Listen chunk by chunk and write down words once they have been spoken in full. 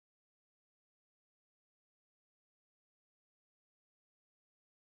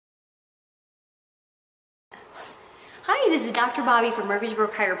Hi, this is Dr. Bobbie from Murphysboro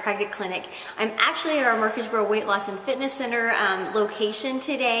Chiropractic Clinic. I'm actually at our Murphysboro Weight Loss and Fitness Center location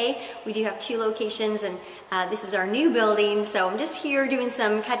today. We do have two locations, and this is our new building, so I'm just here doing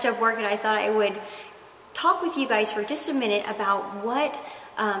some catch-up work, and I thought I would talk with you guys for just a minute about what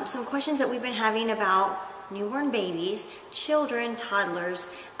some questions that we've been having about newborn babies, children, toddlers,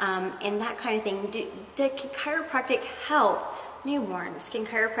 and that kind of thing. Can chiropractic help newborns? Can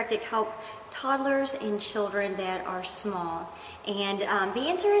chiropractic help toddlers and children that are small? And the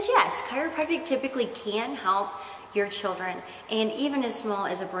answer is yes. Chiropractic typically can help your children, and even as small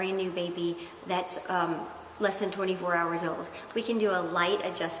as a brand new baby that's less than 24 hours old. We can do a light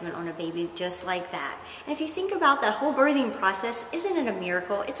adjustment on a baby just like that. And if you think about that whole birthing process, isn't it a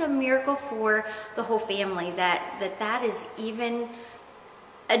miracle? It's a miracle for the whole family that is even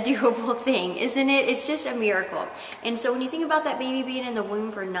a doable thing, isn't it? It's just a miracle. And so when you think about that baby being in the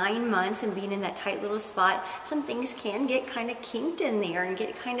womb for 9 months and being in that tight little spot, some things can get kind of kinked in there and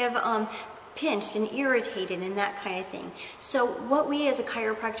get kind of pinched and irritated and that kind of thing. So what we as a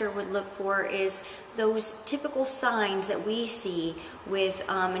chiropractor would look for is those typical signs that we see with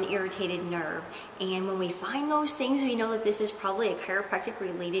an irritated nerve. And when we find those things, we know that this is probably a chiropractic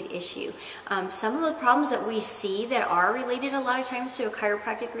related issue. Some of the problems that we see that are related a lot of times to a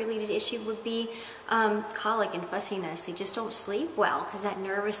chiropractic related issue would be colic and fussiness. They just don't sleep well because that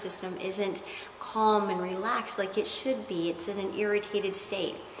nervous system isn't calm and relaxed like it should be. It's in an irritated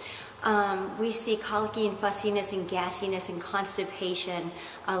state. We see colicky and fussiness and gassiness and constipation.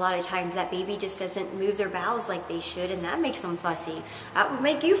 A lot of times that baby just doesn't move their bowels like they should, and that makes them fussy. That would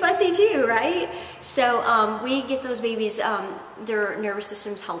make you fussy too, right? So we get those babies, their nervous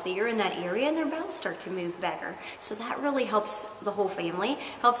system's healthier in that area, and their bowels start to move better. So that really helps the whole family,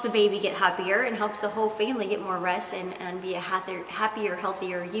 helps the baby get happier, and helps the whole family get more rest and be a happier,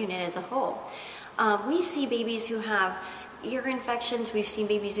 healthier unit as a whole. We see babies who have ear infections. We've seen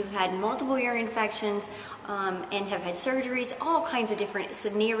babies who've had multiple ear infections and have had surgeries. All kinds of different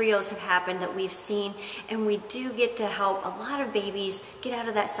scenarios have happened that we've seen, and we do get to help a lot of babies get out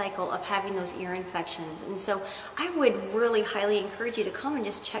of that cycle of having those ear infections. And so I would really highly encourage you to come and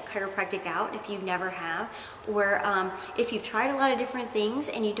just check chiropractic out if you never have, or if you've tried a lot of different things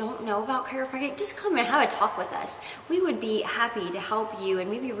and you don't know about chiropractic, just come and have a talk with us. We would be happy to help you and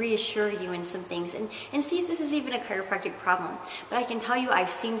maybe reassure you in some things and see if this is even a chiropractic problem. But I can tell you, I've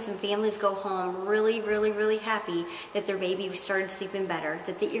seen some families go home really, really, really happy that their baby started sleeping better,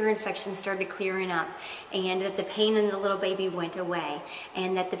 that the ear infection started clearing up, and that the pain in the little baby went away,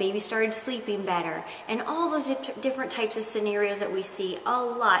 and that the baby started sleeping better, and all those different types of scenarios that we see a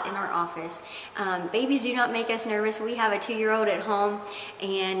lot in our office. Babies do not make us nervous. We have a 2-year-old at home,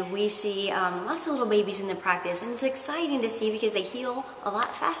 and we see lots of little babies in the practice, and it's exciting to see because they heal a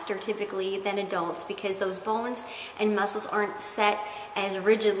lot faster typically than adults, because those bones and muscles aren't set as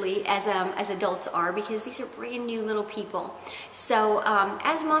rigidly as adults are, because these are brand new little people. So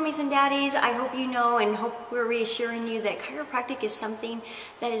as mommies and daddies, I hope you know and hope we're reassuring you that chiropractic is something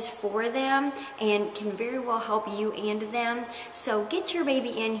that is for them and can very well help you and them. So get your baby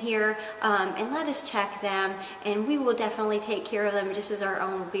in here and let us check them, and we will definitely take care of them just as our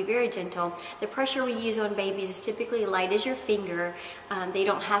own. Will be very gentle. The pressure we use on babies is typically light as your finger. They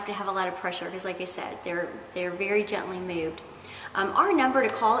don't have to have a lot of pressure because, like I said, they're very gently moved. Our number to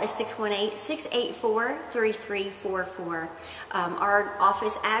call is 618-684-3344. Our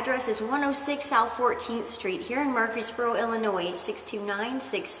office address is 106 South 14th Street here in Murphysboro, Illinois,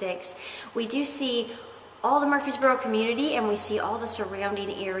 62966. We do see all the Murphysboro community, and we see all the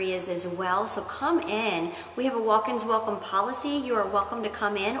surrounding areas as well. So come in. We have a walk-ins welcome policy. You are welcome to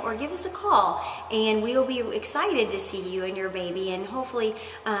come in or give us a call, and we will be excited to see you and your baby, and hopefully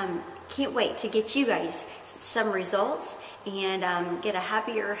can't wait to get you guys some results and get a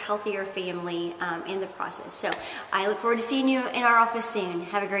happier, healthier family in the process. So I look forward to seeing you in our office soon.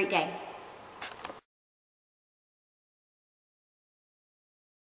 Have a great day.